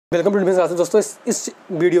Welcome to defence classes. दोस्तों इस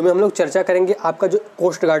video में हम लोग चर्चा करेंगे आपका जो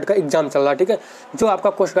कोस्ट गार्ड का एग्जाम चल रहा है, ठीक है। जो आपका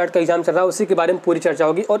कोस्ट गार्ड का एग्जाम चल रहा है उसी के बारे में पूरी चर्चा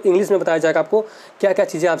होगी और इंग्लिश में बताया जाएगा आपको क्या क्या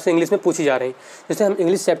चीज़ें आपसे इंग्लिश में पूछी जा रही हैं। जैसे हम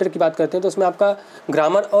इंग्लिश चैप्टर की बात करते हैं तो उसमें आपका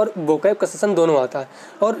ग्रामर और वोकैब का सेशन दोनों आता है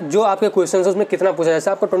और जो आपके क्वेश्चन है उसमें कितना पूछा,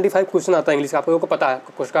 जैसे आपको 25 क्वेश्चन आता है इंग्लिश का, आप लोगों को पता है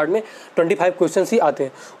कोस्ट गार्ड में 25 क्वेश्चन ही आते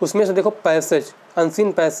हैं। उसमें से देखो पैसेज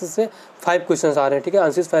अनसीन पैसेज से 5 क्वेश्चंस आ रहे हैं, ठीक है।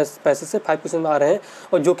 अनसीन पैसेज से 5 क्वेश्चन आ रहे हैं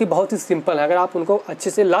और जो कि बहुत ही सिंपल है। अगर आप उनको अच्छे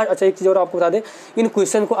से अच्छा एक चीज़ और आपको बता दें, इन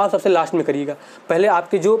क्वेश्चन को आप सबसे लास्ट में करिएगा। पहले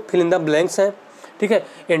आपके जो फिल इन द ब्लैंक्स हैं, ठीक है,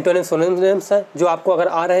 एंटोनिम्स सिनोनिम्स हैं जो आपको अगर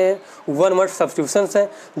आ रहे हैं, वन वर्ड सब्स्टिट्यूशंस हैं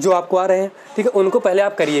जो आपको आ रहे हैं, ठीक है, उनको पहले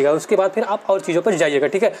आप करिएगा। उसके बाद फिर आप और चीज़ों पर जाइएगा,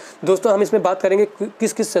 ठीक है। दोस्तों हम इसमें बात करेंगे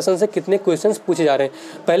किस किस सेशन से कितने क्वेश्चंस पूछे जा रहे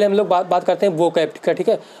हैं। पहले हम लोग बात करते हैं वोकैब का, ठीक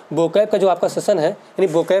है। वोकैब का जो आपका सेशन है, यानी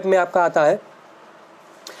वोकैब में आपका आता है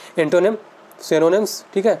एंटोनिम सिनोनिम्स,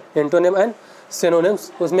 ठीक है, एंटोनिम एंड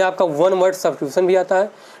सिनोनिम्स। उसमें आपका वन वर्ड सब्स्टिट्यूशन भी आता है,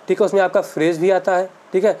 ठीक है। उसमें आपका फ्रेज भी आता है,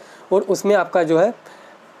 ठीक है, और उसमें आपका जो है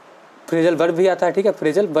फ्रेजल वर्ब भी आता है, ठीक है,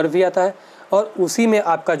 फ्रेजल वर्ब भी आता है। और उसी में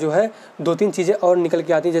आपका जो है 2-3 चीज़ें और निकल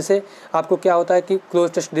के आती हैं। जैसे आपको क्या होता है कि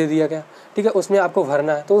क्लोज टेस्ट दे दिया गया, ठीक है, उसमें आपको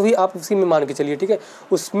भरना है, तो भी आप उसी में मान के चलिए, ठीक है।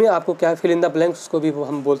 उसमें आपको क्या है, फिल इन द ब्लैंक्स, उसको भी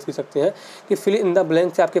हम बोल भी सकते हैं कि फिल इन द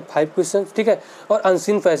ब्लैंक्स से आपके 5 क्वेश्चन, ठीक है, और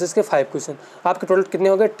अनसीन पैसेज के 5 क्वेश्चन। आपके टोटल कितने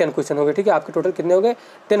हो गए, 10 क्वेश्चन हो गए, ठीक है। आपके टोटल कितने हो गए,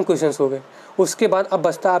 10 क्वेश्चन हो गए। उसके बाद अब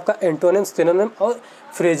बचता है आपका एंटोनिम सिनोनिम और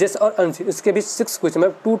फ्रेजेस और अनसीन, इसके भी 6 क्वेश्चन,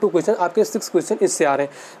 मतलब 2 क्वेश्चन आपके 6 क्वेश्चन इससे आ रहे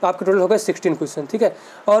हैं। तो आपके टोटल हो गए 16 क्वेश्चन, ठीक है।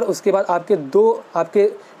 और उसके बाद आपके आपके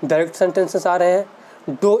डायरेक्ट सेंटेंसेस आ रहे हैं,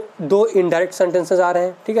 दो इनडायरेक्ट सेंटेंसेस आ रहे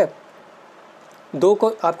हैं, ठीक है। 2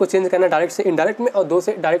 को आपको चेंज करना डायरेक्ट से इनडायरेक्ट में और 2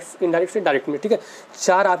 से डायरेक्ट इनडायरेक्ट से डायरेक्ट में, ठीक है।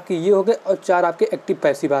 4 आपके ये हो गए और 4 आपके एक्टिव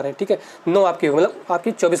पैसिव आ रहे हैं, ठीक है। 9 आपके हो, मतलब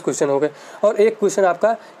आपकी 24 क्वेश्चन हो गए। और एक क्वेश्चन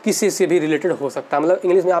आपका किसी से भी रिलेटेड हो सकता है, मतलब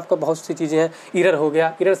इंग्लिश में आपका बहुत सी चीज़ें हैं। इरर हो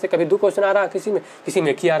गया, इरर से कभी 2 क्वेश्चन आ रहा है, किसी में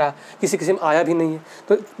एक ही आ रहा है, किसी में आया भी नहीं है।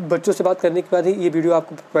 तो बच्चों से बात करने के बाद ही ये वीडियो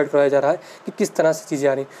आपको प्रोवाइड कराया जा रहा है कि किस तरह से चीज़ें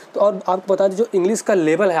आ रही हैं। तो और आपको बता दें जो इंग्लिश का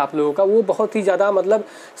लेवल है आप लोगों का, वो बहुत ही ज़्यादा मतलब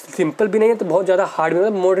सिंपल भी नहीं है तो बहुत ज़्यादा हार्ड भी,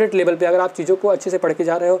 मतलब मॉडरेट लेवल पर अगर आप चीज़ों को अच्छे से पढ़ के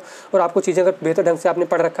जा रहे हो और आपको चीज़ें अगर बेहतर ढंग से आपने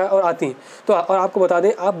पढ़ रखा है और आती हैं तो और आपको बता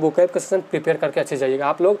दें आप वोकैब का सेशन प्रिपेयर करके अच्छे जाइएगा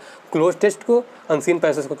आप लोग क्लोज टेस्ट को, अनसीन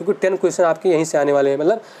पैसेज को, क्योंकि 10 क्वेश्चन आपके यहीं से आने वाले हैं,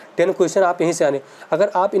 मतलब 10 क्वेश्चन आप यहीं से आने।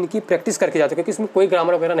 अगर आप इनकी प्रैक्टिस करके जाते हो, क्योंकि इसमें कोई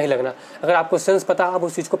ग्रामर वगैरह नहीं लगना, अगर आपको सेंस पता, आप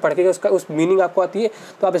उस चीज़ को पढ़ के उसका उस मीनिंग आपको आती है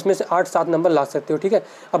तो आप इसमें से 8-7 नंबर ला सकते हो, ठीक है।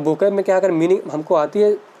 अब वोकैब में क्या, अगर मीनिंग हमको आती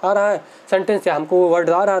है, आ रहा है सेंटेंस या हमको वो वर्ड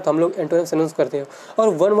आ रहा है तो हम लोग एंटोनिम सिनोनिम्स करते हैं। और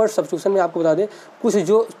वन वर्ड सब्स्टिट्यूशन में आपको बता दें कुछ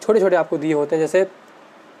जो छोटे छोटे आपको दिए होते हैं, जैसे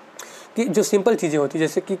कि जो सिंपल चीज़ें होती है,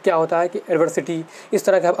 जैसे कि क्या होता है कि एडवर्सिटी, इस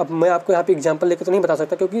तरह का। अब मैं आपको यहाँ पे एग्जांपल लेकर तो नहीं बता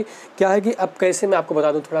सकता, क्योंकि क्या है कि अब कैसे मैं आपको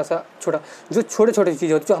बता दूँ थोड़ा सा छोटा, जो छोटे छोटे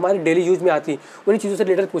चीज़ें होती है जो हमारे डेली यूज में आती, उन्हीं चीज़ों से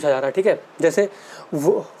रिलेटेड पूछा जा रहा है, ठीक है। जैसे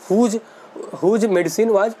whose medicine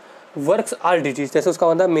was works all disease, जैसे उसका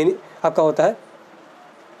मतलब आपका होता है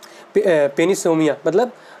पेनिसोमिया,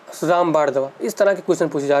 मतलब रामबाण दवा। इस तरह के क्वेश्चन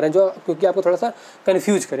पूछे जा रहे हैं जो क्योंकि आपको थोड़ा सा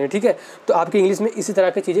कंफ्यूज करें, ठीक है। तो आपकी इंग्लिश में इसी तरह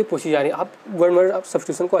की चीज़ें पूछी जा रही हैं। आप वन वर्ड आप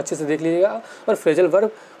सब्स्टिट्यूशन को अच्छे से देख लीजिएगा और फ्रेजल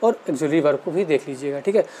वर्ब और एक्सिलरी वर्ब को भी देख लीजिएगा,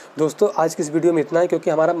 ठीक है। दोस्तों आज की इस वीडियो में इतना है, क्योंकि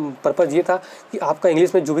हमारा पर्पज़ ये था कि आपका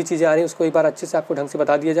इंग्लिश में जो भी चीज़ें आ रही हैं उसको एक बार अच्छे से आपको ढंग से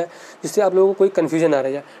बता दिया जाए, जिससे आप लोगों को कोई कन्फ्यूजन ना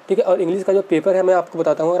रह जाए, ठीक है। और इंग्लिश का जो पेपर है मैं आपको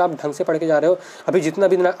बताता हूँ, अगर आप ढंग से पढ़ के जा रहे हो, अभी जितना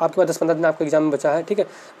भी दिन आपके पास 10-15 दिन आपका एग्जाम में बचा है, ठीक है,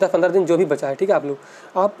 10-15 दिन जो भी बचा है, ठीक है,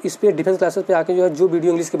 आप इस पर डिफेंस क्लासेस पे आके जो है जो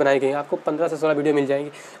वीडियो इंग्लिश की बनाई गई है आपको 15 से 16 वीडियो मिल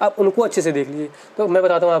जाएंगी, आप उनको अच्छे से देख लीजिए। तो मैं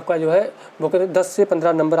बताता हूँ आपका जो है वो 10 से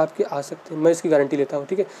 15 नंबर आपके आ सकते हैं, मैं इसकी गारंटी लेता हूँ,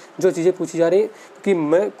 ठीक है। जो चीज़ें पूछी जा रही हैं, क्योंकि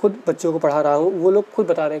मैं खुद बच्चों को पढ़ा रहा हूँ, वो लोग खुद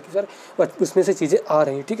बता रहे हैं कि सर उसमें से चीज़ें आ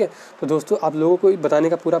रही हैं, ठीक है। तो दोस्तों आप लोगों को बताने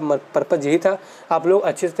का पूरा पर्पज़ यही था, आप लोग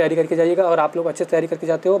अच्छे से तैयारी करके जाइएगा। और आप लोग अच्छे से तैयारी करके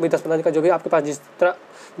जाते हो, अभी 10-15 दिन का जो भी आपके पास, जिस तरह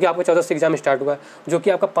कि आपका 14 से एग्जाम स्टार्ट हुआ है जो कि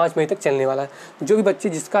आपका 5 मई तक चलने वाला है, जो भी बच्चे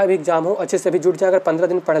जिसका भी एग्जाम हो अच्छे से अभी जुट जाए, अगर 15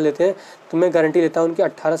 दिन पढ़ लेते हैं तो मैं गारंटी लेता हूँ उनके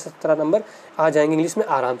 18 से 17 नंबर आ जाएंगे इंग्लिश में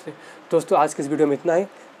आराम से। दोस्तों आज की इस वीडियो में इतना ही।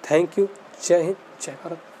 Thank you. जय हिंद, जय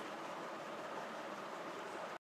भारत।